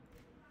also.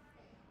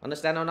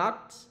 Understand or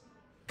not?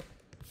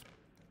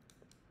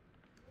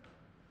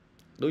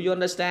 Do you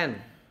understand?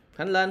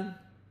 Khánh Linh.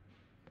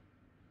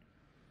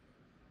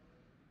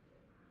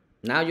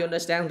 Now you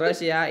understand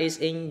Russia is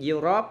in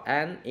Europe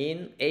and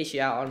in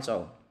Asia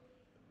also.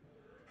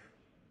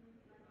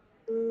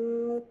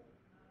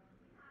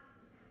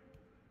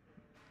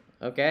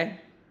 Okay.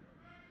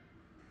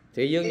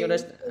 Thùy Dương, you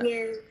understand?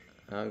 Yes.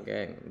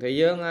 Okay. Thùy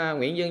Dương,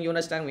 Nguyễn Dương, you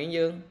understand Nguyễn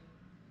Dương?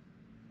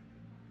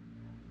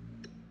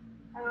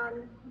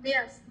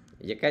 Yes.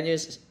 Can you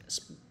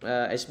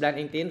explain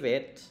in tiếng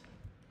Việt?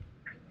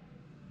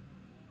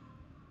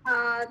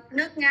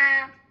 Nước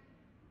Nga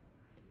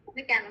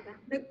nước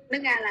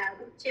Nga là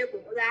chia bổ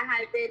ra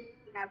hai bên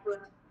là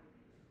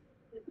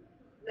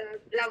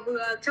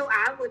vừa châu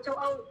Á vừa châu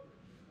Âu.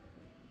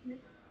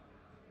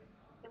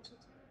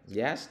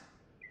 Yes.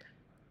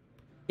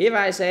 If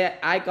I say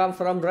I come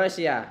from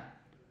Russia,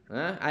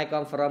 I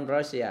come from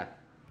Russia,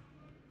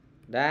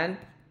 then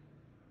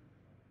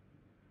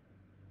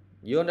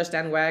you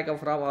understand where I come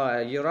from,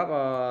 Europe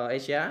or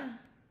Asia?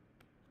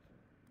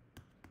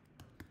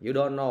 You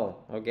don't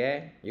know,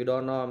 okay? You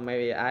don't know,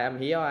 maybe I am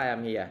here or I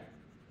am here,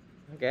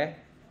 okay?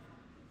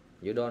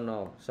 You don't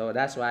know, so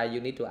that's why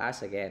you need to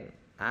ask again.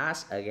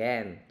 Ask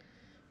again.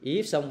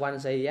 If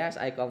someone say yes,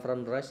 I come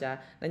from Russia,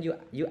 then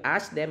you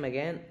ask them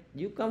again,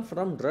 you come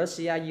from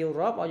Russia,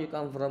 Europe, or you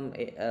come from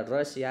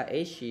Russia,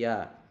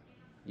 Asia?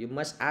 You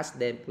must ask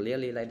them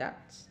clearly like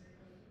that.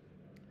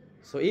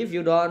 So if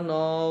you don't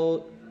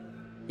know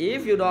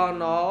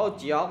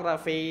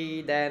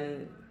geography,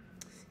 then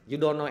you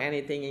don't know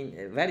anything.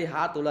 Very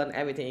hard to learn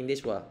everything in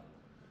this world.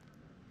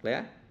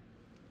 Clear?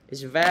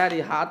 It's very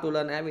hard to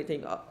learn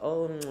everything.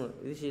 Oh,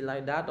 this is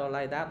like that or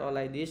like that or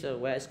like this, or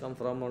where it's come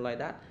from or like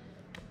that.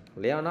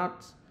 Clear or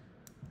not?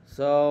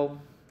 So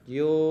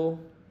you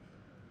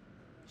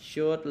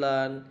should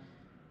learn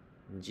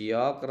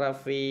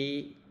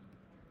geography.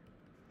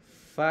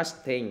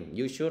 First thing,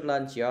 you should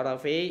learn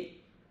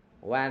geography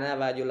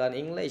whenever you learn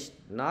English.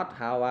 Not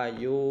how are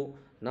you,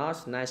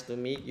 not nice to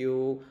meet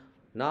you,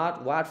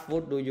 not what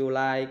food do you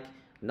like,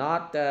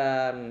 not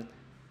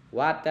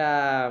what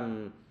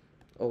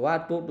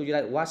food do you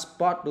like, what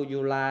sport do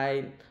you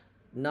like,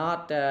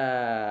 not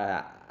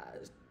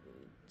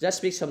just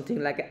speak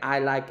something like I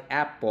like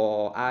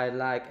apple, I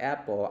like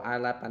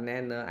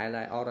banana, I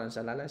like orange,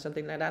 I like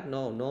something like that.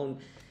 No.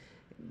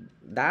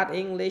 That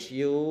English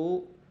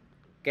you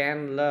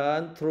can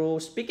learn through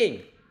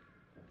speaking.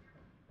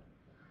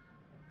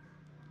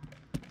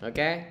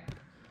 Okay,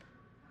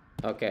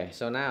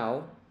 so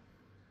now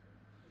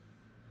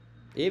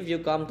if you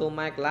come to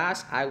my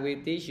class, I will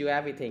teach you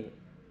everything.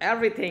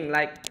 Everything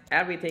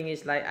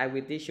is like I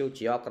will teach you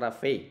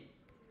geography.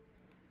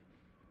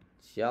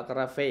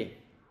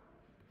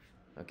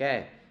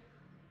 Okay,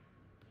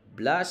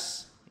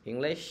 plus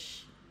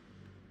English,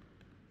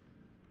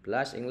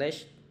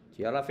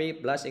 geography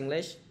plus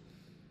English,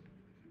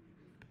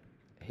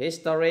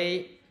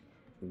 history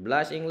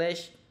plus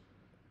English,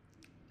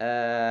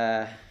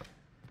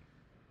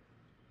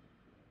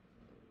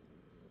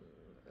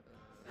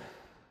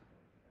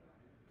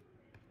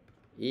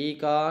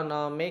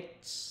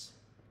 economics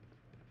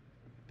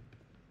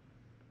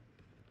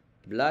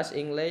plus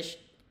English,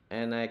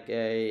 and like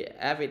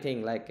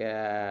everything like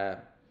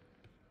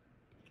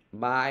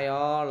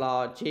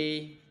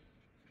biology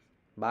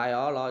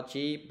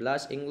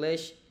plus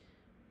English.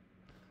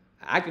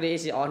 Actually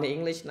it's only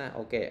English now.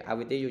 Okay, I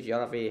will teach you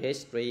geography,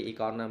 history,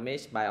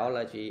 economics,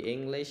 biology,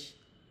 English,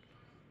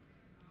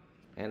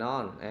 and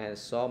on, and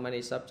so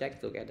many subjects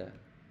together.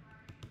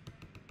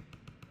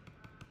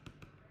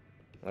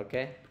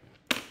 Okay,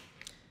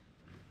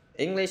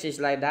 English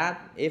is like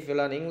that. If you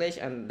learn English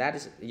and that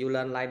is you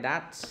learn like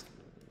that,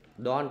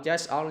 don't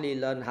just only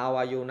learn how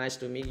are you, nice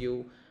to meet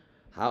you,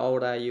 how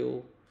old are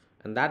you,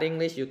 and that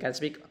English you can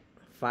speak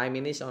 5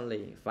 minutes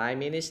only. 5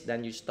 minutes,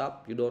 then you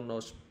stop. You don't know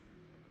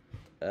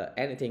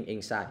anything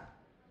inside.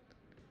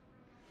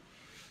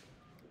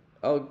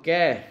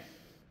 Okay,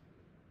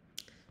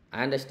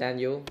 I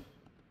understand you.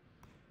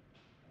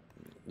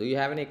 Do you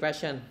have any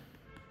question?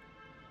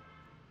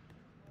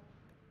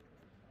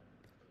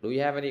 Do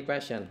you have any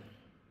question?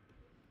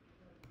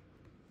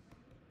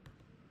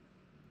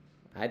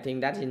 I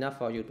think that's enough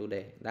for you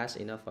today. That's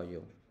enough for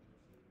you.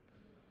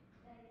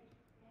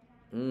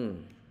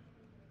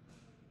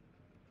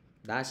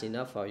 That's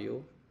enough for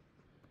you.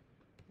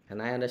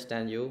 And I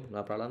understand you,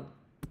 no problem.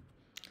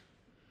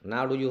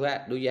 Now do you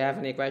have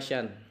any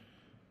question?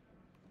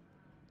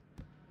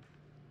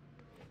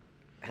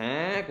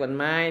 Hả? Quỳnh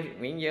Mai,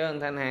 Nguyễn Dương,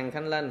 Thanh Hằng,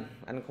 Khánh Linh,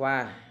 Anh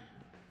Khoa,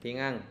 Thiên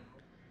Ân.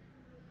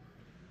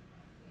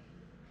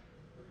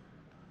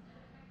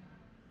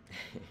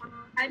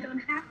 I don't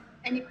have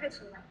any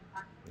question.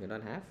 You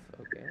don't have?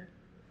 Okay.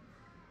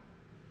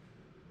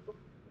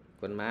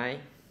 Quỳnh Mai.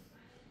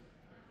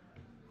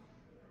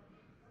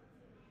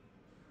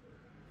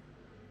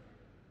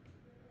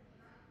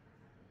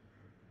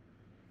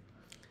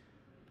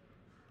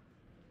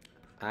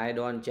 I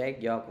don't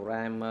check your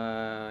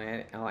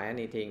grammar or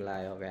anything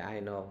like, okay, I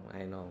know.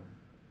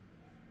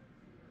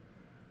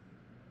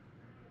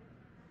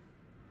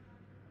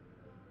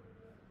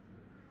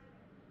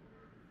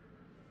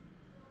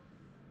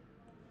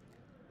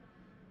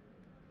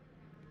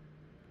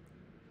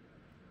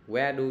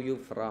 Where do you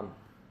from?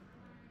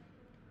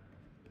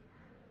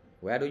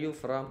 Where do you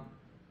from?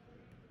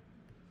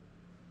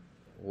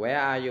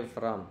 Where are you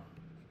from?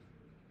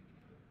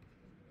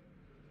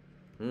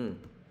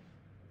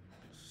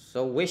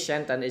 So which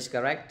sentence is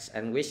correct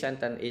and which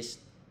sentence is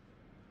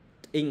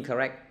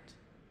incorrect?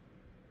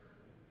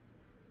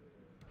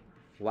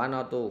 One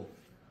or two?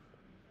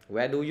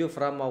 Where do you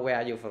from or where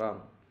are you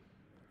from?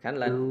 Khánh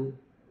Linh.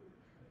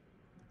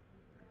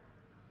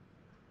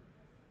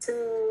 So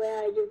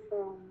where are you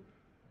from?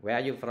 Where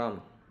are you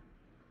from?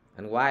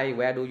 And why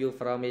where do you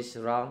from is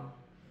wrong?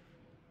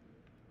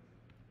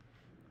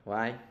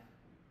 Why?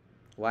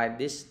 Why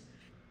this?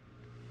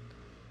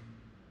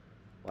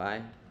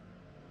 Why?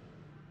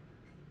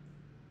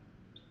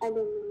 I don't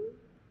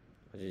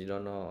know. You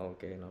don't know?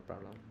 Okay, no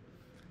problem.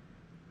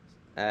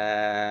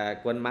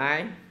 Quỳnh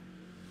Mai,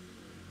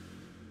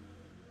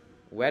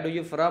 where do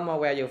you from or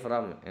where are you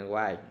from and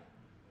why?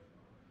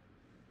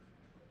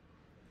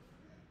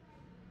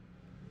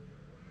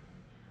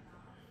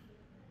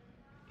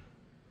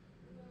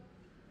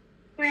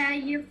 Where are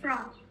you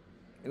from?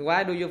 And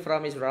why do you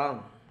from is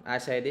wrong. I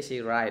say this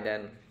is right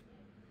then.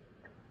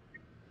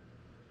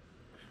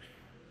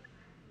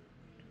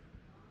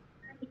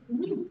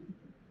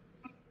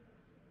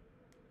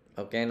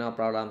 Okay, no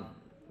problem.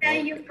 Where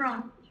are you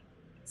from?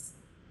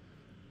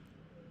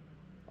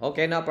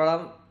 Okay, no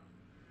problem.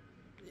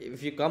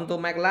 If you come to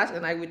my class,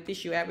 and I will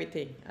teach you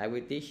everything. I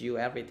will teach you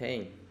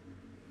everything.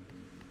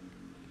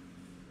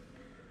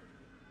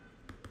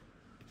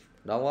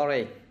 Don't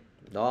worry.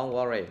 Don't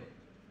worry.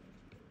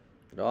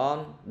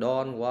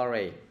 Don't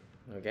worry.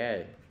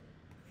 Okay.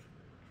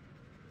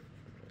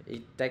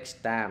 It takes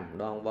time.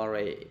 Don't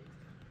worry.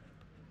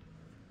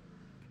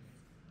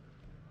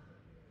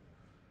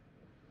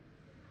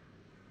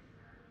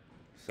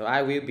 So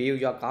I will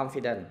build your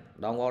confidence.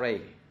 Don't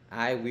worry.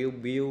 I will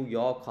build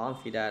your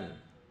confidence.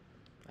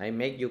 I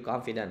make you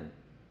confident.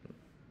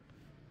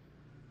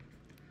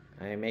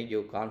 I make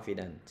you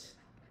confident.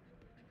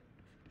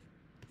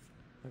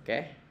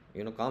 Okay?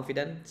 You know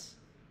confidence?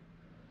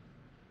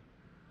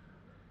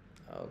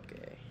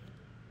 Okay.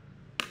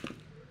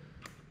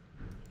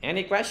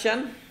 Any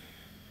question?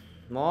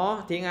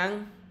 More? Thiên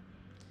Ân?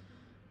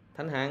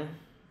 Thanh Hằng?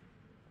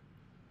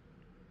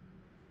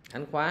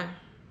 Anh Khoa?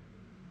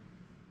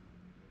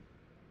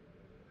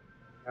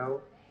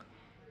 No.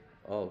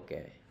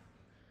 Okay.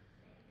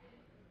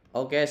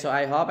 Okay, so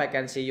I hope I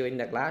can see you in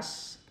the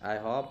class. I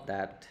hope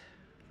that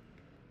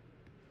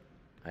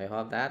I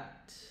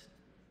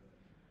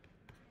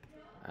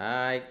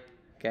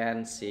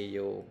can see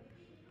you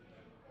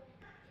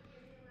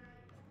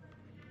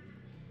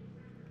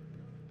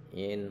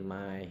in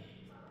my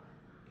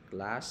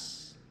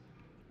class.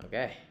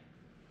 Okay.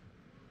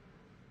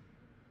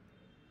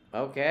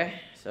 Okay,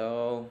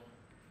 so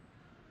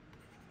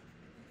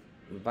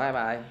bye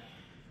bye.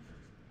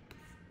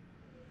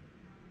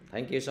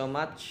 Thank you so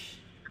much.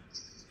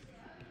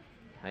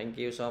 Thank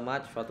you so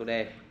much for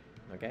today.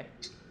 Okay.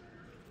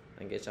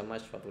 Thank you so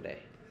much for today.